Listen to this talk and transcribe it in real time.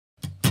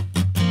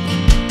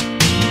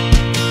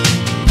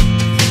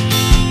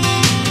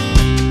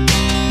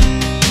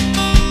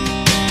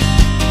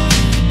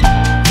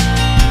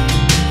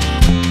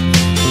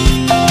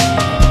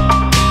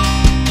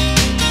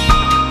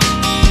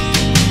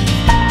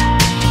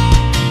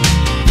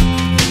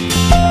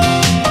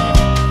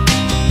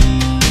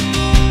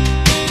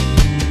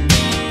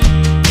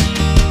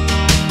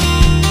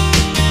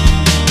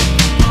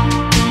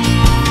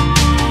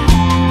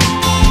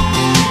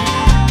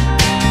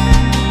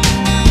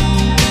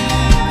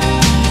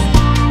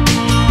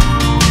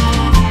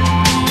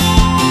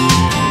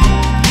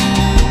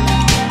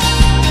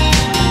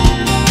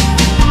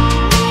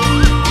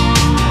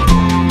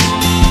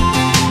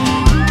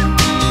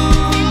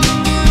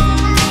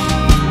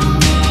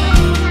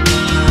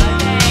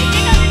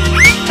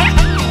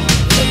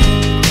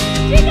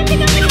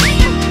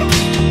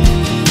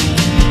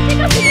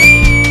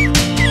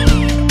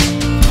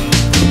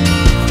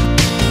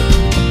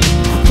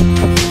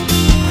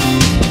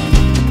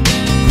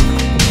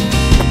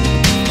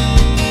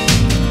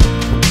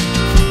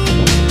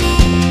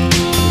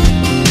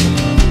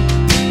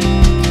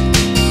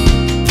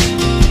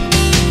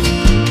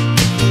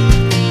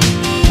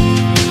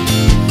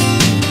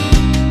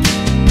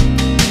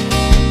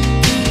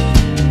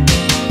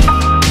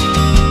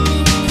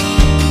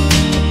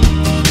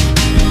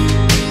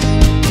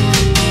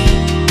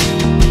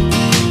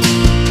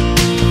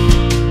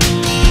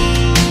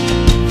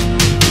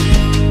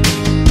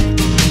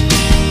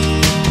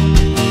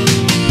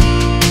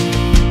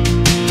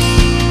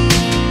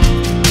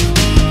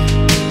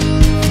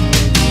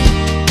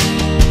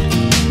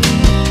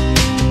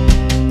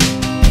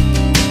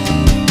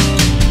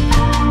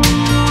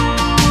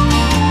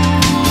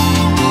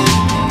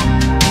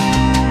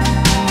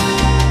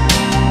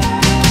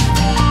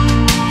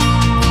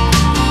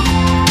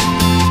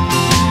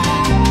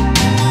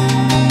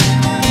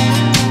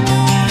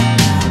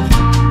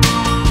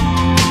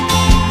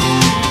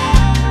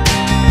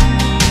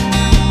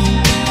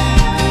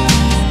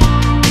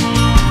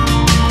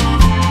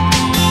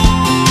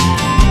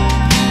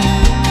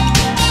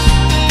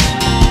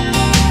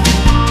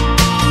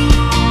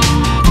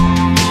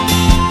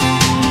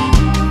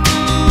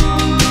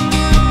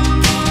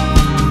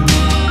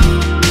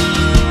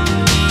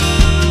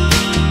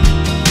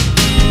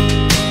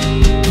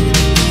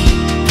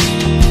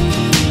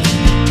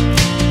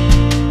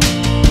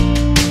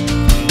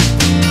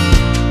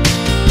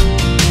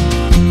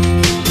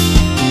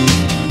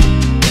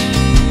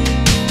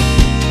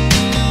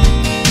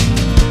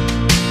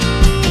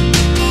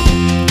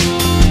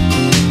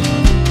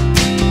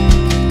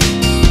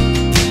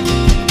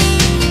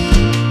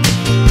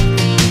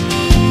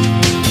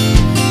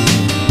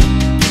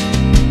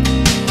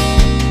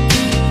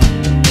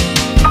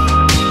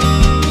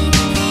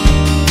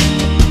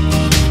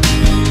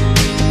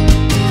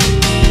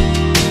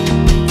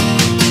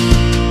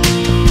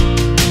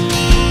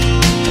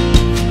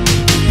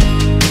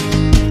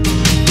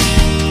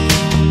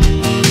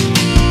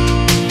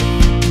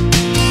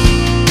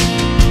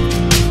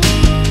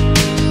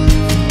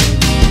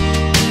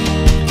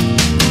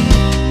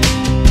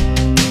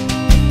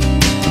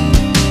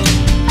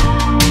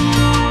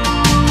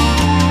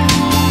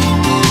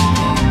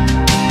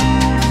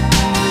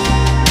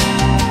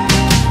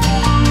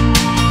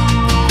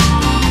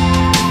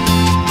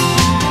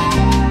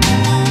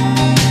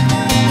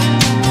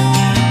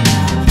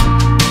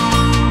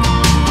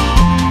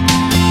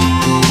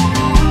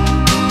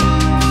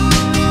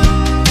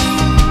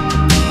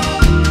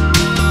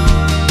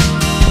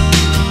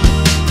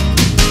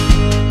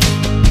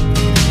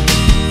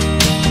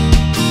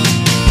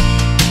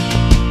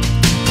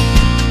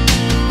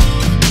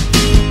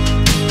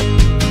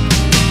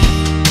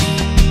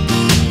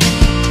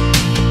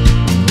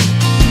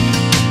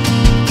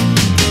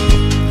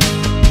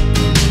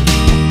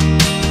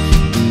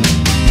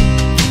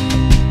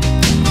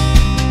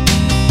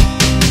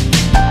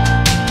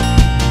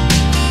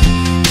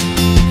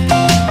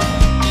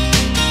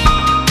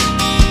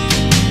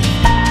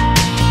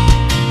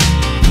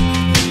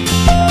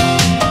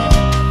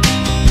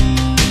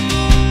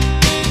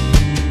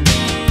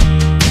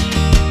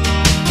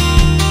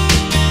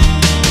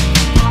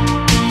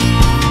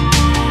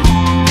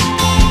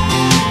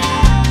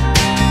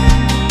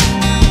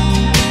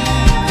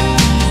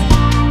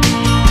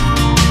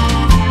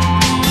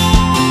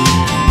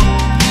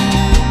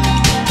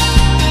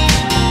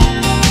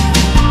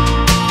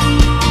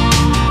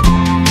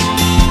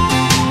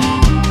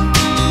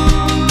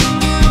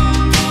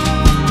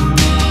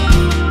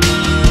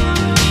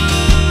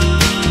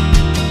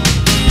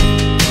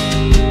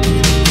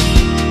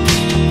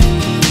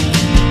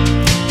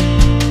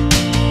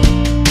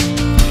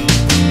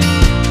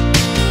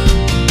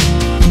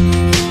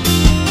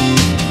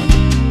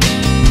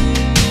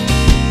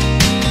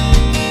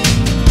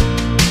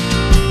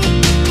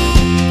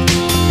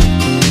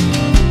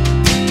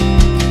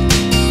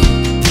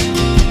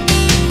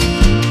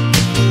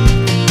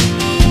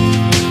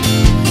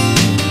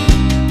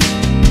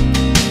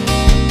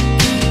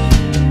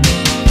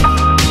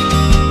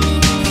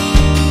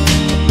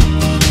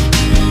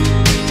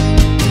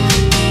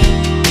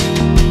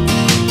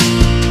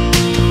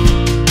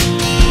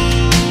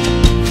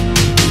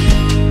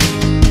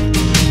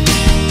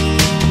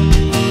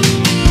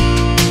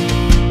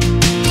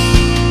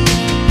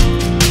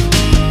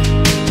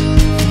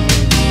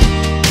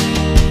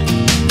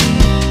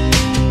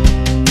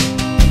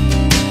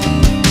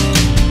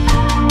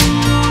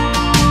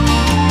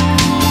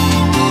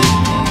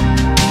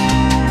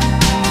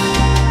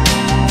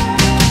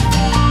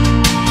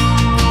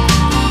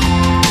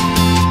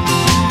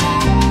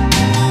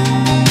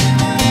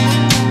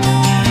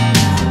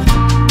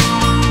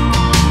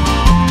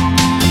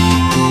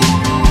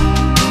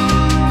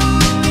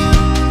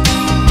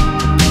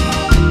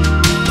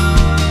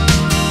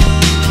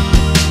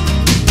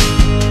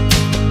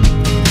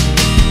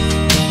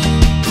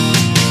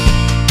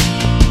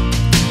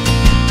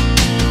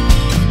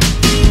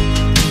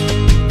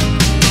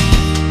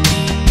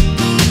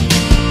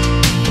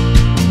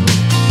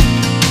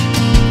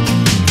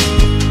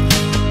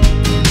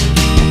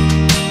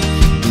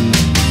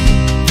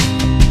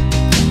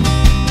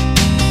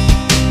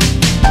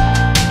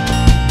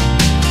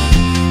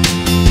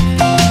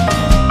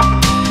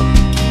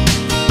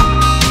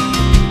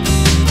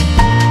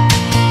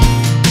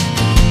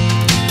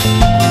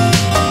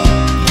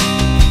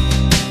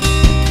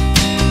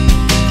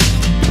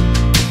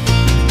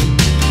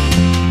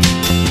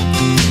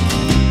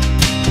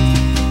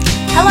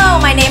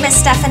name is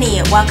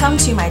Stephanie. Welcome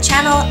to my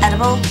channel,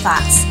 Edible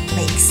Thoughts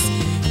Makes.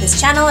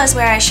 This channel is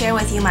where I share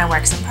with you my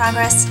works in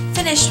progress,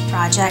 finished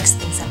projects,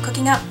 things I'm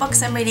cooking up,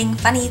 books I'm reading,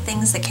 funny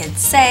things the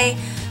kids say.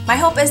 My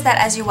hope is that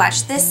as you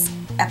watch this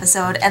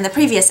episode and the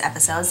previous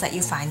episodes that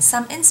you find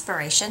some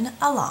inspiration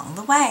along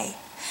the way.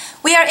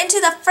 We are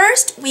into the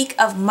first week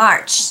of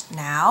March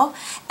now,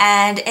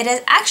 and it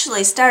is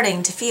actually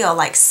starting to feel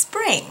like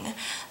spring.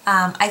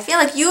 I feel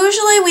like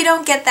usually we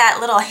don't get that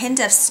little hint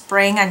of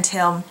spring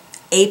until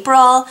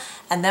April,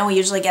 and then we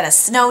usually get a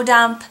snow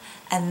dump,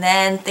 and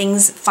then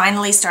things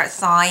finally start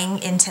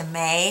thawing into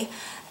May.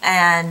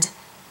 And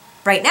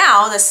right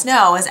now the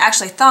snow is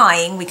actually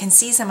thawing. We can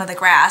see some of the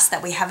grass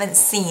that we haven't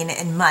seen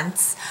in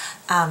months.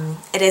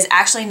 It is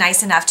actually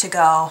nice enough to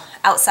go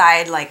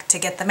outside, like to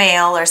get the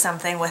mail or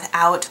something,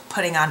 without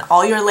putting on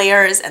all your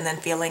layers and then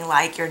feeling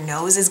like your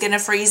nose is gonna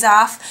freeze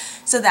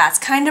off. So that's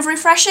kind of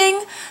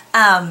refreshing.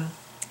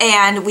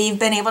 And we've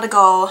been able to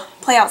go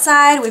play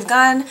outside. We've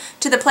gone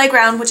to the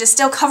playground, which is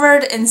still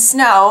covered in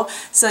snow,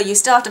 so you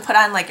still have to put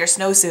on like your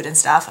snowsuit and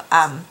stuff,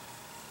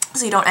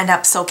 so you don't end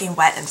up soaking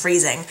wet and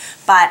freezing.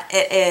 But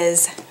it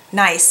is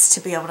nice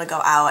to be able to go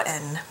out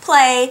and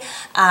play.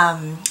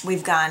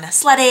 We've gone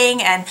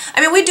sledding, and I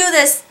mean, we do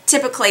this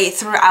typically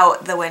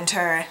throughout the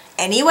winter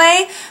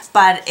anyway,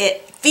 but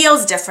it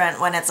feels different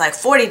when it's like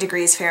 40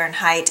 degrees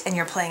Fahrenheit and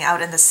you're playing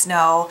out in the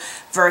snow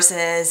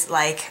versus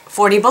like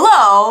 40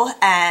 below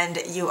and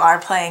you are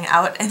playing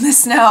out in the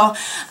snow.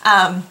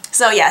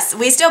 So yes,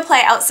 we still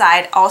play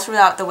outside all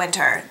throughout the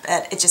winter,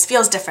 but it just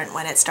feels different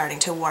when it's starting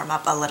to warm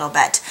up a little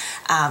bit.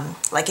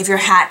 Like if your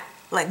hat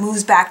like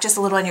moves back just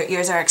a little and your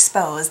ears are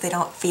exposed, they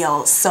don't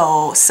feel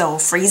so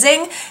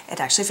freezing. It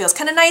actually feels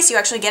kind of nice. You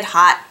actually get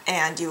hot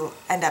and you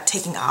end up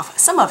taking off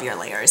some of your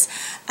layers.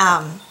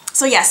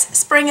 So yes,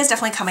 spring is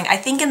definitely coming. I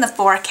think in the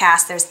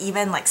forecast there's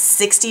even like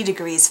 60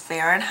 degrees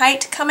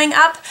Fahrenheit coming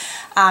up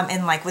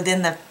in like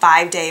within the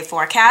 5-day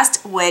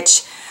forecast,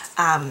 which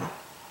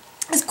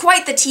is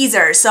quite the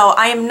teaser. So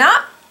I am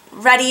not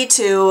ready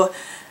to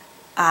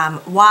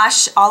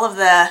wash all of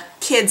the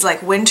kids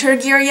like winter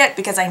gear yet,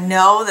 because I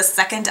know the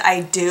second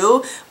I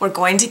do, we're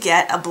going to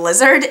get a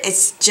blizzard.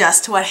 It's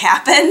just what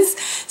happens.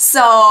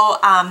 So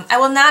I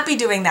will not be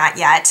doing that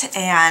yet,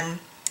 and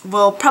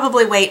we'll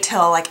probably wait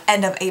till like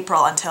end of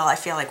April until I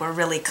feel like we're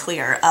really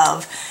clear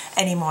of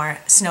any more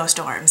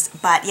snowstorms.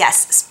 But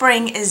yes,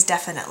 spring is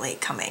definitely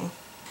coming.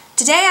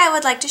 Today I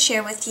would like to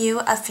share with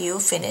you a few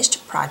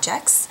finished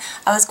projects.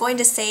 I was going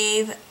to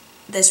save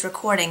this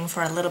recording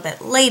for a little bit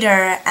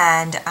later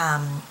and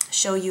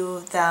show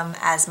you them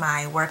as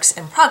my works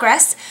in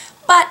progress,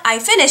 but I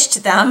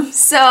finished them,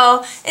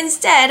 so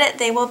instead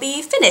they will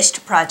be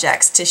finished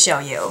projects to show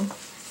you.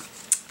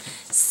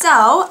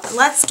 So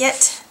let's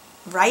get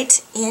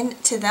right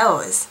into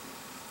those.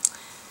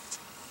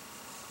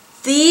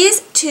 These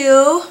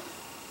two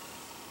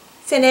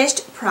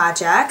finished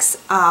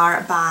projects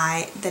are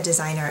by the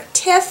designer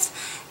Tiff,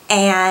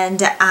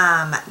 and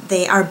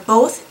they are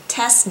both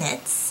test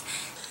knits.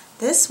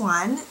 This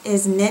one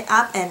is knit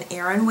up an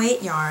Aran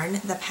weight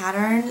yarn. The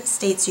pattern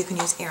states you can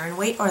use Aran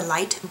weight or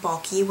light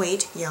bulky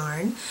weight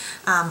yarn.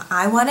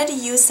 I wanted to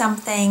use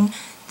something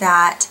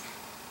that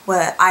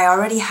I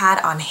already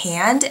had on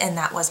hand, and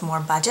that was more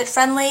budget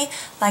friendly.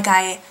 Like,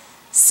 I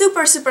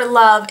super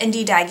love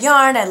indie dyed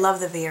yarn. I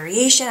love the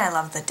variation. I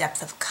love the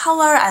depth of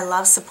color. I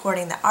love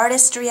supporting the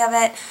artistry of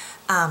it.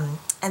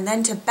 And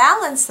then to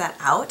balance that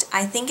out,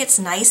 I think it's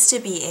nice to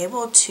be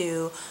able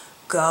to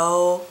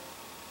go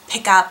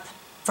pick up,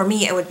 for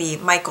me it would be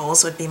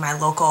Michael's, would be my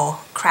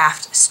local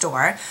craft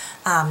store,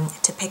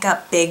 to pick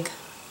up big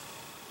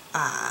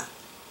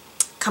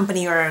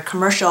company or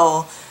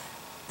commercial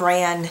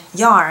brand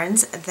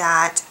yarns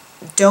that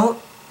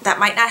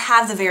might not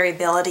have the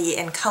variability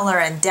in color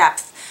and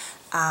depth,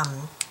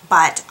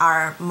 but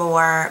are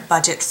more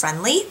budget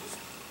friendly.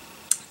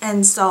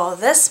 And so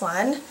this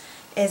one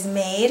is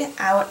made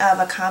out of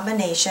a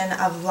combination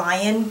of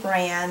Lion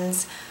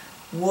Brand's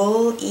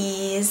Wool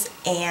Ease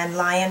and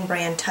Lion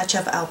Brand Touch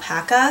of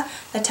Alpaca.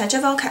 The Touch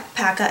of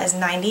Alpaca is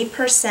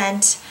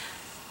 90%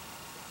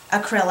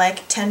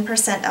 acrylic,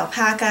 10%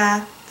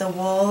 alpaca. The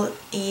Wool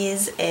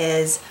Ease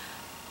is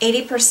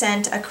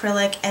 80%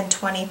 acrylic and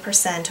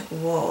 20%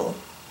 wool.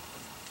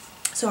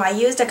 So I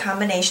used a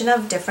combination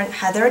of different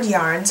heathered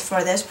yarns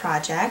for this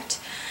project.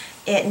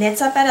 It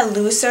knits up at a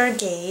looser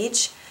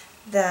gauge.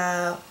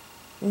 The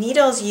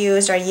needles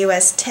used are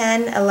US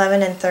 10,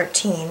 11, and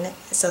 13,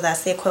 so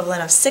that's the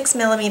equivalent of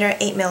 6mm,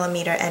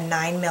 8mm, and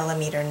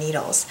 9mm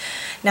needles.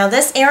 Now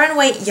this Aran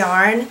weight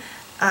yarn,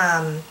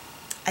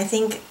 I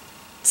think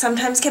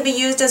sometimes can be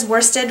used as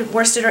worsted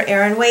or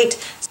Aran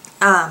weight.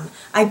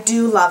 I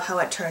do love how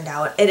it turned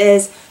out. It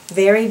is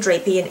very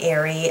drapey and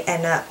airy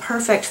and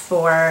perfect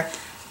for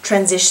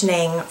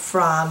transitioning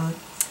from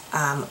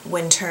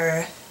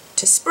winter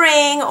to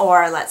spring,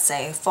 or let's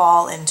say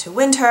fall into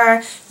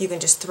winter. You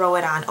can just throw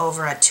it on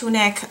over a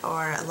tunic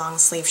or a long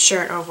sleeve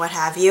shirt or what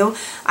have you.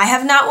 I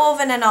have not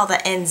woven in all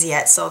the ends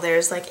yet, so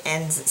there's like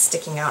ends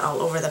sticking out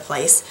all over the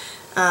place.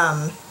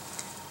 You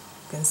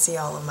can see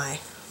all of my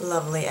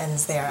lovely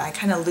ends there. I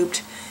kind of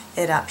looped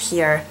it up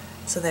here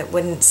so that it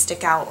wouldn't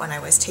stick out when I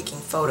was taking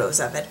photos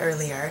of it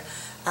earlier.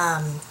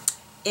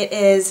 It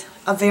is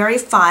a very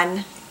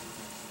fun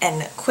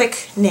and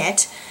quick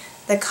knit.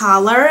 The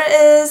collar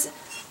is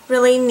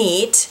really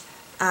neat.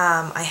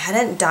 I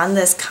hadn't done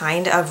this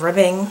kind of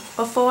ribbing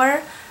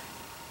before,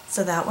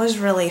 so that was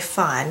really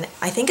fun.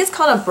 I think it's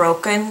called a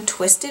broken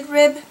twisted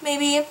rib,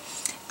 maybe.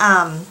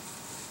 And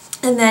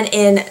then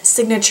in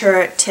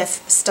signature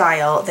Tiff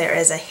style, there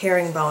is a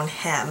herringbone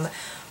hem,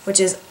 which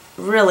is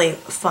really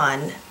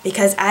fun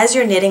because as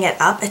you're knitting it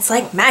up, it's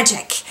like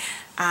magic.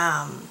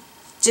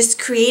 Just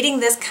creating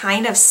this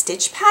kind of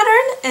stitch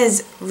pattern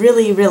is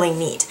really, really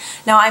neat.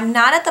 Now, I'm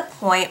not at the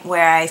point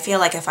where I feel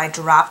like if I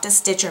dropped a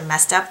stitch or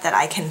messed up that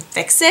I can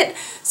fix it.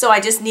 So I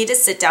just need to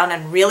sit down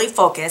and really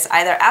focus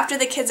either after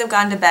the kids have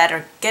gone to bed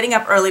or getting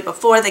up early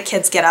before the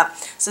kids get up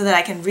so that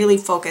I can really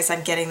focus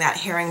on getting that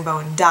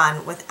herringbone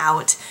done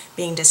without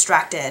being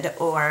distracted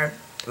or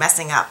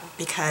messing up,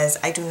 because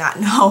I do not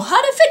know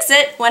how to fix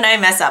it when I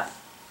mess up.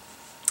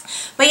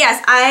 But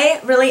yes,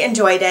 I really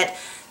enjoyed it.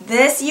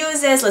 This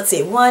uses, let's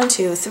see, 1,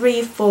 2,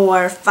 3,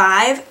 4,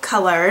 5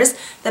 colors.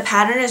 The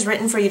pattern is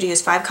written for you to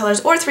use 5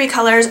 colors or 3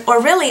 colors,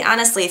 or really,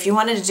 honestly, if you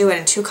wanted to do it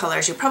in 2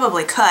 colors, you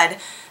probably could.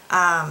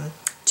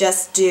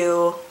 Just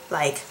do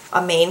like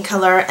a main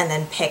color and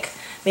then pick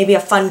maybe a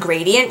fun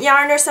gradient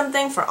yarn or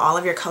something for all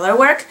of your color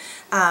work.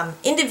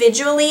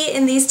 Individually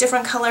in these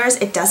different colors,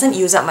 it doesn't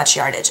use up much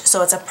yardage,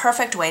 so it's a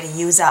perfect way to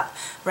use up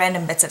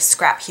random bits of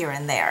scrap here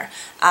and there.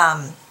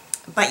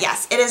 But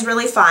yes, it is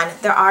really fun.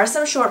 There are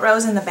some short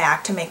rows in the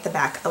back to make the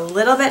back a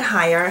little bit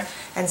higher,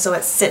 and so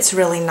it sits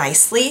really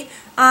nicely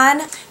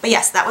on. But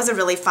yes, that was a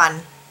really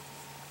fun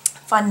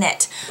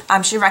knit.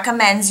 She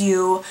recommends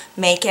you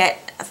make it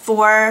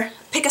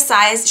pick a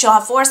size. She'll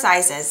have 4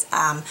 sizes,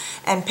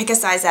 and pick a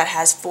size that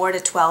has 4 to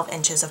 12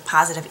 inches of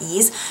positive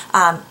ease.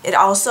 It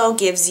also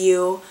gives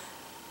you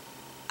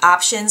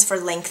options for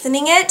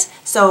lengthening it,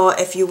 so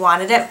if you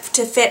wanted it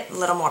to fit a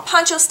little more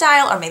poncho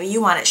style, or maybe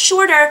you want it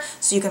shorter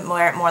so you can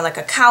wear it more like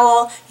a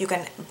cowl, you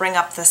can bring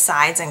up the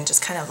sides and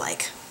just kind of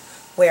like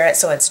wear it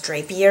so it's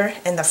drapier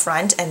in the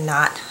front and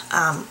not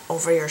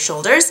over your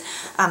shoulders.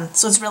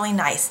 So it's really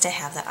nice to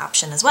have that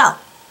option as well.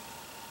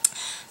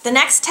 The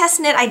next test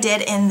knit I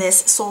did in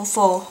this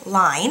Soulful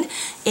line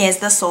is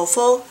the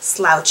Soulful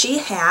Slouchy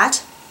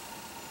hat.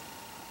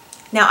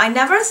 Now, I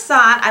never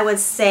thought I would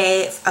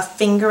say a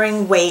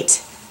fingering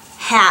weight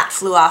hat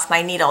flew off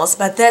my needles,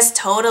 but this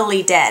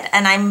totally did,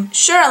 and I'm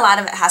sure a lot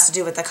of it has to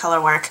do with the color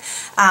work.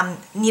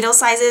 Needle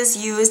sizes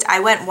used,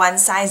 I went 1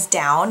 size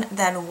down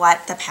than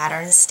what the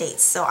pattern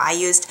states. So I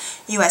used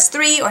US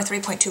 3 or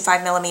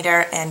 3.25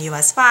 millimeter and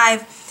US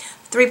 5,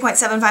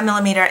 3.75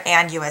 millimeter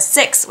and US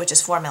 6, which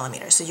is 4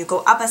 millimeters. So you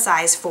go up a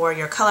size for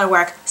your color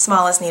work.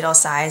 Smallest needle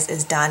size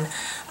is done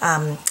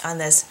on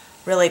this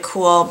really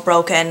cool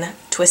broken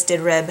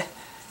twisted rib.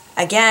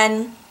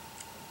 Again,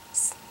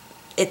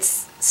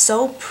 it's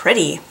so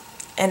pretty,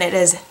 and it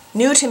is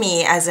new to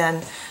me, as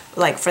in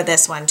like for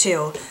this one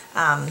too.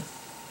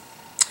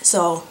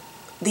 So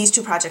these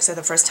 2 projects are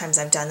the first times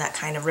I've done that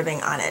kind of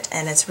ribbing on it,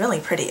 and it's really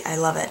pretty. I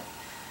love it.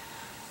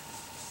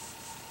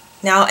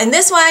 Now in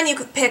this one you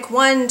could pick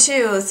 1,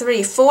 2,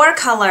 3, 4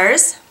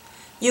 colors.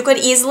 You could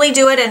easily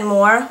do it in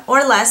more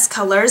or less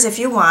colors if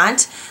you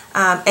want.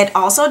 It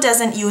also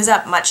doesn't use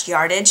up much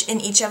yardage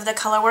in each of the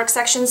color work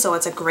sections, so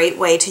it's a great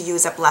way to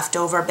use up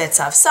leftover bits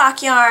of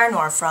sock yarn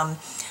or from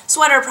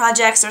sweater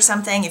projects or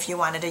something if you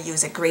wanted to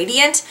use a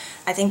gradient.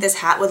 I think this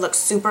hat would look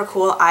super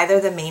cool,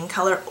 either the main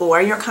color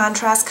or your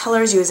contrast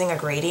colors using a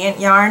gradient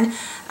yarn.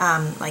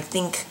 Like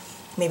think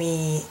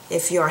maybe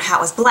if your hat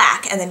was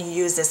black and then you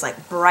use this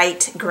like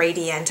bright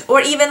gradient,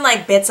 or even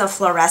like bits of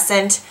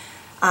fluorescent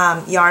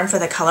yarn for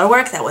the color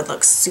work, that would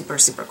look super,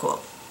 super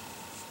cool.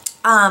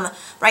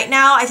 Right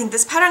now, I think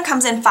this pattern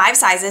comes in 5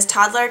 sizes,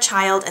 toddler,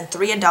 child, and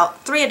 3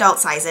 adult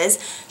sizes.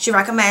 She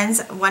recommends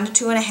 1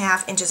 to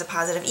 2.5 inches of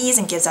positive ease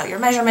and gives out your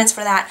measurements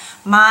for that.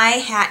 My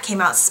hat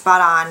came out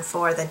spot on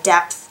for the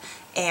depth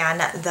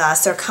and the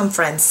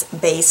circumference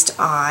based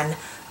on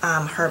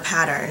her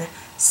pattern.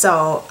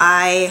 So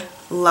I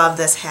love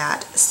this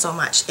hat so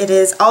much. It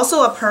is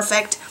also a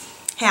perfect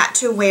hat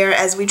to wear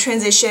as we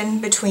transition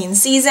between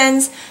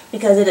seasons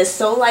because it is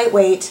so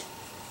lightweight.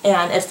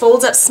 And it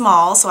folds up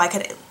small, so I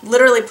could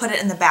literally put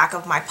it in the back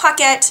of my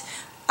pocket,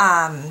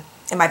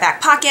 in my back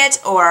pocket,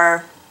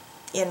 or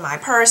in my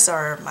purse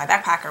or my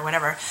backpack or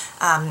whatever,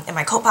 in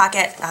my coat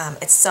pocket.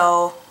 It's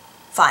so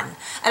fun.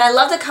 And I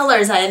love the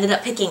colors I ended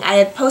up picking. I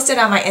had posted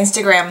on my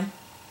Instagram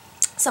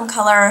some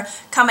color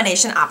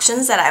combination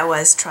options that I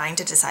was trying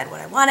to decide what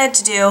I wanted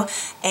to do,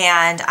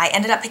 and I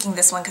ended up picking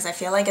this one because I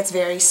feel like it's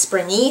very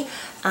springy,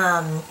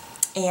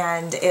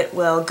 and it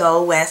will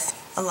go with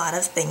a lot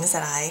of things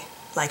that I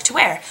like to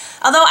wear.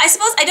 Although I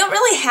suppose I don't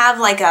really have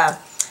like a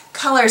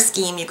color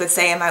scheme, you could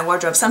say, in my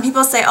wardrobe. Some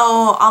people say,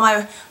 oh, all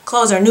my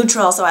clothes are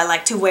neutral, so I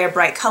like to wear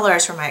bright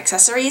colors for my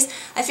accessories.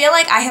 I feel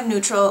like I have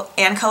neutral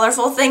and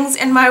colorful things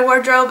in my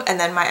wardrobe, and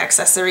then my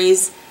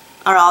accessories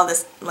are all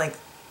this like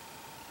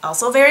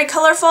also very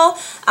colorful.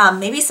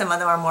 Maybe some of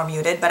them are more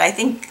muted, but I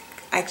think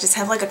I just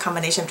have like a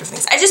combination of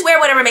different things. I just wear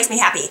whatever makes me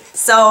happy.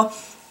 So,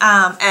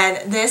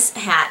 and this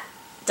hat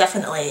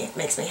definitely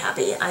makes me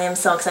happy. I am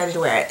so excited to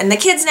wear it. And the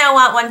kids now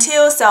want one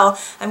too, so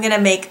I'm gonna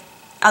make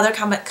other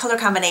color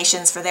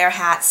combinations for their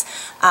hats.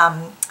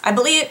 I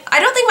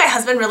don't think my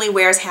husband really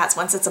wears hats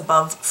once it's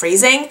above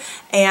freezing,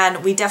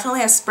 and we definitely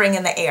have spring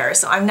in the air,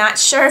 so I'm not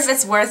sure if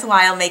it's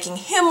worthwhile making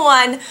him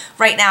one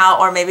right now,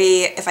 or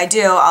maybe if I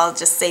do, I'll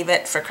just save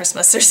it for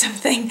Christmas or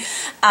something.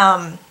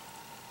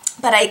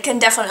 But I can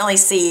definitely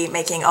see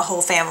making a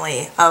whole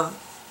family of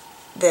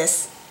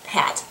this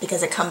hat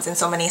because it comes in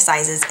so many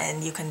sizes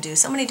and you can do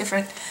so many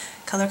different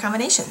color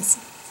combinations.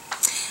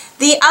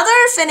 The other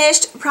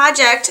finished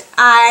project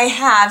I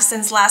have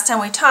since last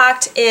time we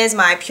talked is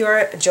my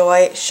Pure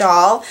Joy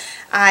shawl.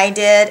 I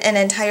did an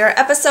entire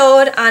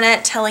episode on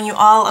it telling you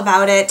all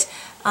about it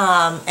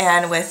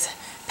and with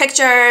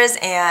pictures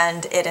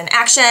and it in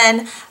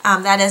action.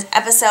 That is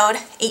episode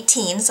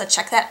 18, so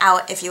check that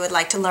out if you would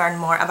like to learn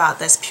more about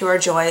this Pure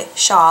Joy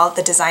shawl.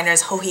 The designer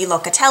is Joji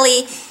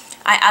Locatelli.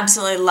 I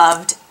absolutely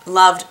loved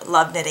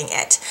knitting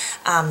it.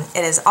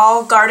 It is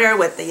all garter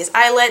with these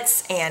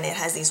eyelets and it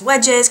has these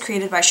wedges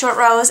created by Short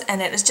Rows,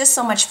 and it is just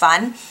so much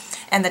fun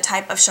and the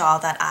type of shawl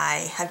that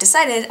I have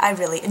decided I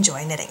really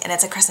enjoy knitting, and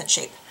it's a crescent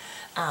shape.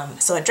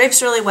 So it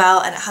drapes really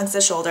well and it hugs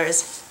the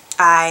shoulders.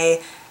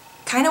 I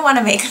kind of want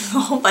to make a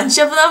whole bunch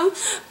of them,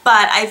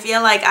 but I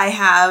feel like I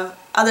have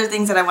other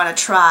things that I want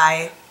to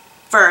try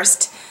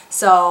first.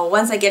 So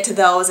once I get to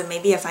those, and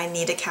maybe if I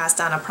need to cast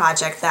on a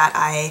project that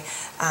I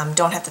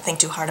don't have to think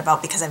too hard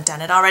about because I've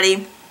done it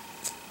already,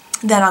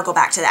 then I'll go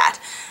back to that.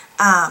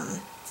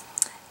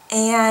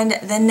 And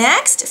the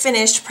next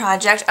finished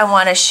project I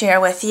want to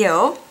share with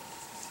you.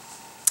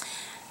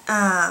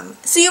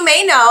 So you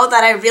may know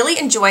that I really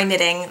enjoy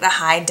knitting the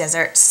High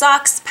Desert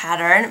Socks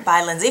pattern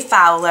by Lindsay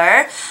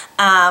Fowler.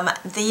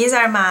 These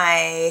are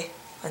my,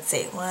 let's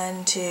see,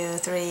 1, 2,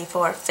 3,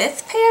 4,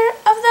 5th pair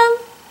of them?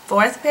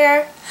 4th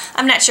pair?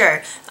 I'm not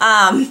sure.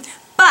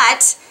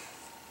 But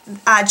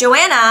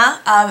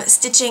Joanna of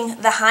Stitching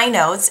the High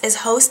Notes is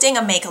hosting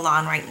a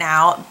make-along right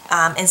now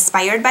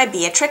inspired by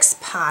Beatrix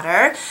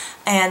Potter,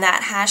 and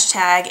that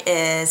hashtag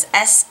is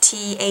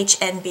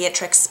STHN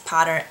Beatrix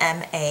Potter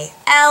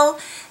MAL,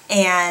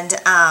 and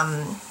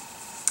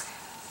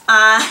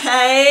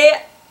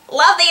I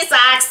love these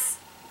socks.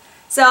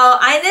 So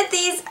I knit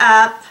these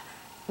up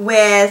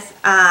with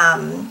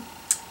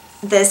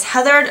this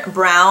heathered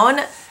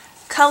brown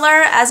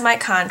color as my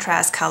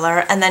contrast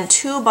color, and then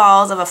 2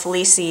 balls of a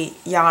Felici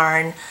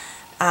yarn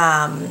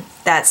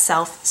that's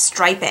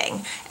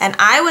self-striping. And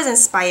I was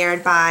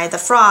inspired by the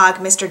frog,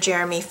 Mr.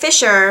 Jeremy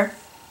Fisher,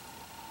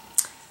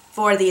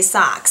 for these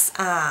socks.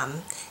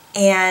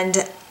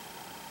 And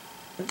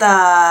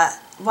the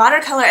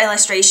watercolor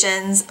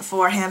illustrations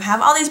for him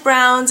have all these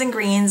browns and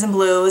greens and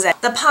blues.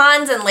 The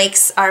ponds and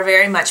lakes are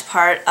very much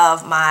part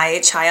of my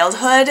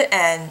childhood,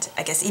 and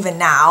I guess even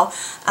now.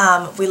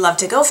 We love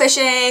to go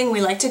fishing,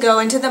 we like to go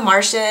into the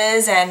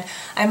marshes, and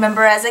I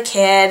remember as a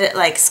kid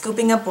like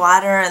scooping up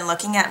water and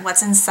looking at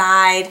what's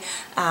inside,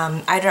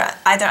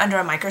 either under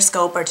a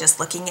microscope or just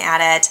looking at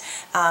it.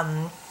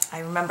 I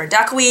remember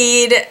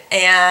duckweed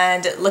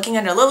and looking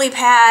under lily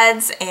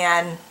pads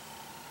and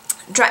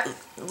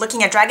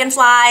looking at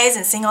dragonflies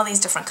and seeing all these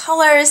different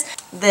colors.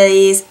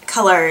 These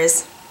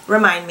colors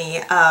remind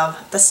me of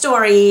the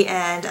story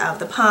and of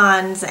the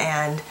ponds,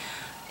 and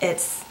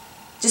it's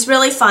just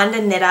really fun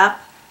to knit up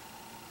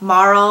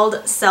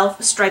marled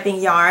self-striping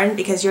yarn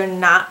because you're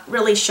not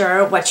really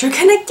sure what you're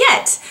gonna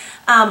get.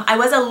 I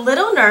was a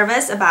little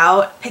nervous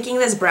about picking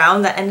this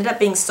brown that ended up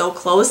being so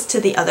close to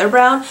the other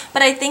brown,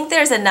 but I think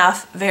there's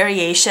enough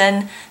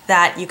variation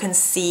that you can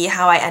see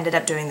how I ended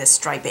up doing this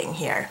striping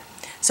here.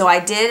 So I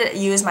did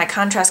use my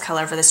contrast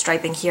color for the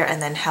striping here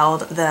and then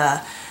held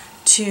the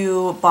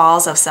 2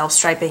 balls of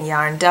self-striping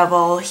yarn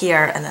double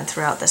here and then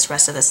throughout this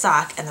rest of the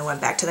sock, and then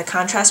went back to the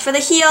contrast for the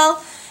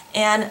heel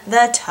and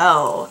the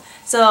toe.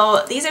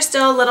 So these are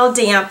still a little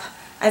damp.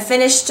 I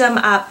finished them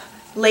up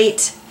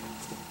late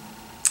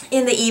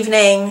in the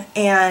evening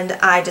and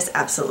I just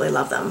absolutely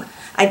love them.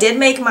 I did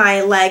make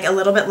my leg a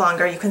little bit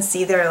longer. You can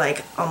see they're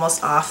like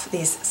almost off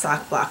these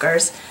sock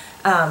blockers.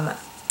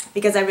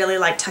 Because I really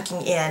like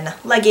tucking in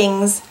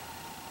leggings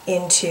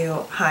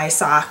into high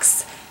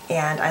socks,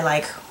 and I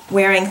like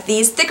wearing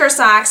these thicker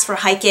socks for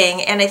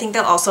hiking, and I think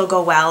they'll also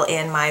go well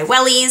in my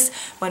wellies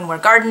when we're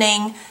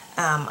gardening.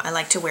 I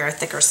like to wear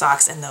thicker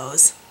socks in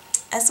those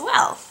as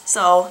well.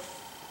 So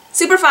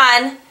super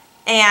fun,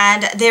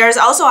 and there's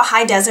also a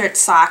High Desert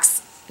Socks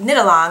knit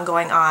along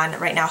going on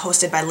right now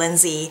hosted by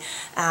Lindsay,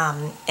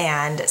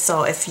 and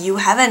so if you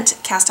haven't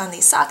cast on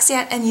these socks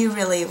yet and you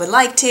really would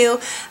like to,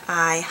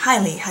 I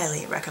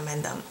highly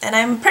recommend them. And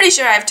I'm pretty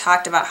sure I've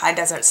talked about High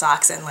Desert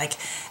Socks in like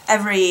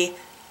every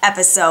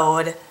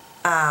episode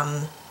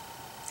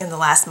in the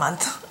last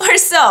month or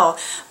so,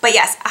 but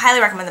yes, I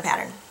highly recommend the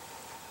pattern.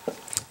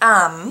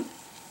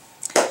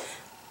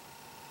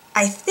 I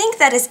I think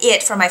that is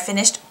it for my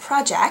finished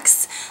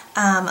projects.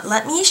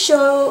 Let me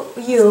show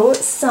you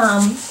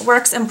some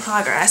works in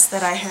progress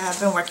that I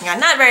have been working on.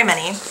 Not very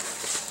many,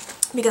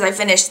 because I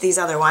finished these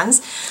other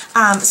ones.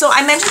 So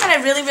I mentioned that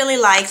I really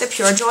like the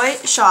Pure Joy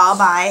shawl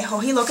by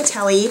Joji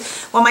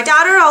Locatelli. Well, my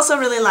daughter also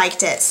really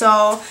liked it,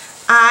 so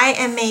I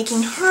am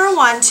making her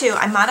one too.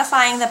 I'm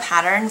modifying the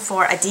pattern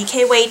for a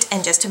DK weight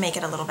and just to make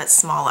it a little bit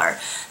smaller.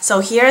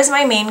 So here's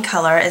my main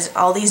color, is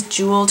all these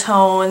jewel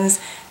tones,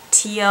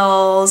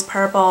 teals,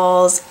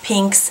 purples,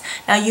 pinks.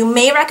 Now you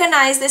may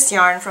recognize this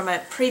yarn from a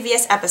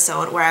previous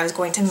episode where I was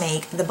going to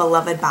make the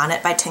Beloved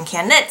Bonnet by Tin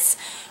Can Knits.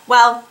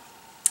 Well,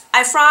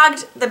 I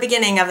frogged the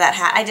beginning of that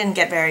hat. I didn't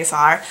get very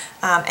far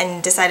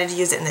and decided to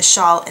use it in the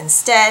shawl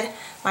instead.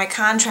 My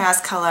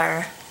contrast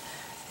color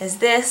is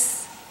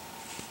this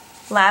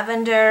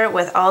lavender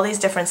with all these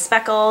different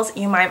speckles.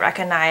 You might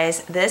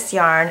recognize this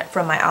yarn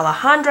from my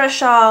Alejandra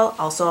shawl,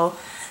 also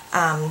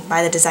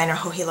by the designer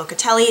Joji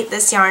Locatelli.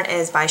 This yarn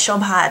is by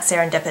Shobha at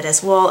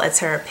Serendipitous Wool. It's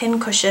her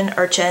Pincushion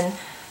Urchin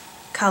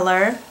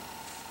color.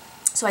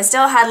 So I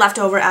still had left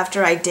over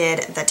after I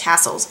did the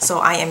tassels, so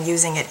I am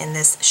using it in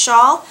this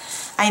shawl.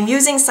 I am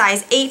using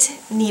size 8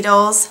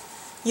 needles,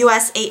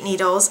 US 8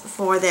 needles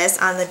for this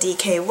on the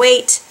DK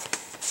weight.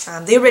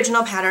 The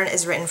original pattern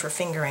is written for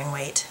fingering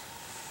weight.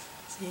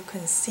 So you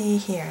can see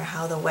here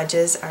how the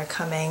wedges are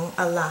coming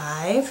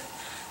alive.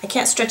 I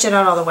can't stretch it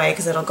out all the way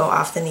because it'll go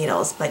off the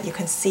needles, but you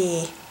can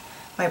see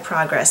my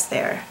progress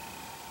there.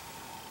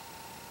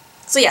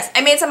 So yes,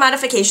 I made some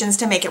modifications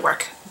to make it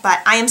work, but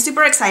I am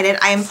super excited.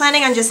 I am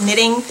planning on just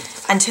knitting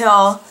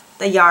until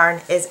the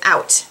yarn is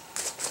out.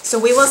 So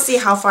we will see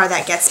how far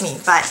that gets me,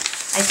 but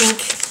I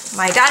think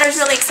my daughter's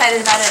really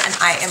excited about it and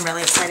I am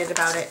really excited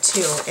about it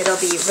too.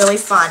 It'll be really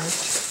fun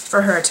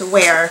for her to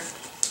wear.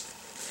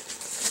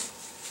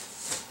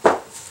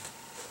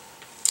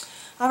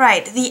 All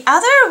right, the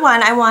other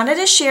one I wanted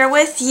to share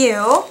with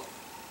you,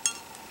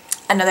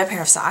 another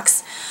pair of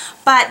socks,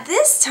 but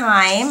this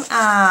time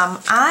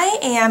I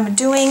am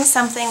doing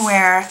something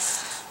where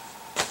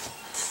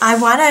I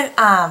want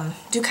to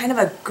do kind of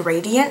a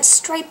gradient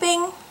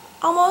striping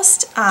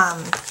almost.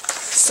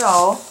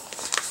 So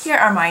here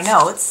are my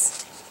notes.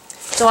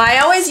 So I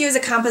always use a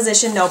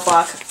composition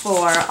notebook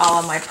for all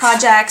of my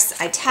projects.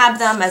 I tab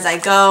them as I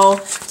go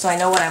so I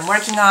know what I'm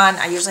working on.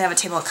 I usually have a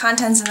table of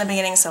contents in the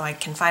beginning so I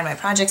can find my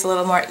projects a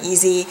little more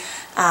easy.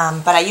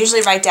 But I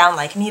usually write down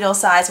like needle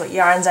size, what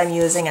yarns I'm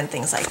using and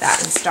things like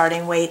that, and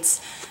starting weights,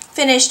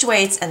 finished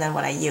weights, and then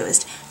what I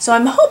used. So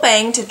I'm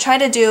hoping to try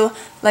to do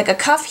like a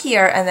cuff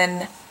here and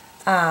then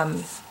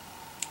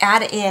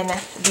add in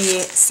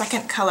the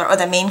second color or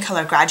the main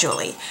color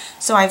gradually.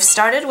 So I've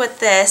started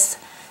with this.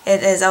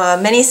 It is a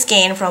mini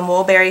skein from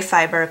Woolberry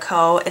Fiber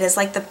Co. It is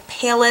like the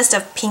palest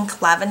of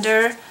pink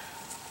lavender.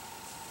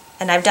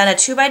 And I've done a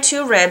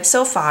 2x2 rib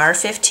so far,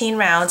 15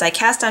 rounds. I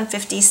cast on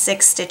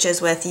 56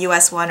 stitches with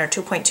US 1 or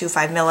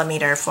 2.25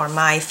 millimeter for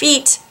my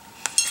feet.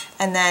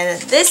 And then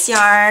this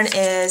yarn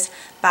is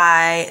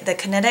by the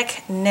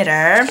Kinetic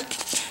Knitter.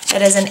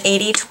 It is an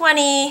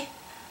 80-20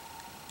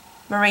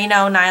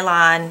 merino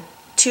nylon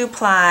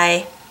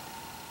 2-ply,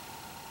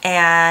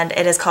 and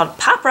it is called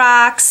Pop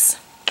Rocks.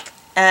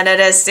 And it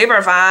is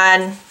super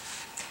fun.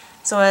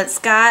 So it's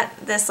got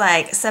this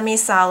like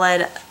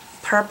semi-solid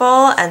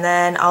purple and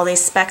then all these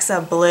specks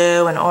of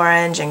blue and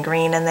orange and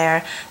green in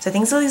there. So I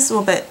think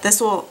this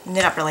will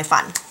knit up really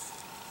fun.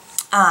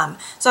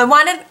 So I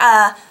wanted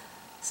a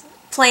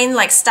plain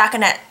like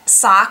stockinette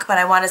sock, but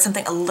I wanted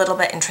something a little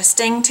bit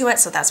interesting to it,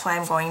 so that's why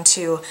I'm going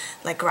to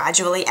like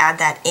gradually add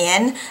that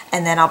in,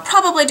 and then I'll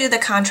probably do the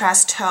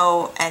contrast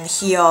toe and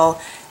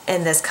heel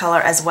in this color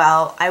as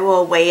well. I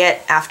will weigh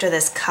it after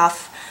this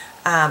cuff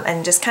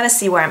and just kind of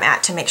see where I'm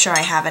at to make sure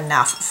I have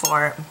enough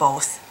for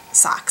both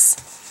socks.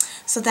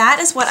 So that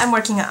is what I'm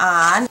working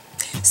on.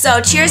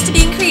 So cheers to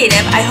being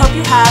creative. I hope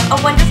you have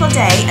a wonderful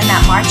day and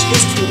that March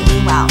is treating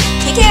you well.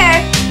 Take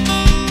care!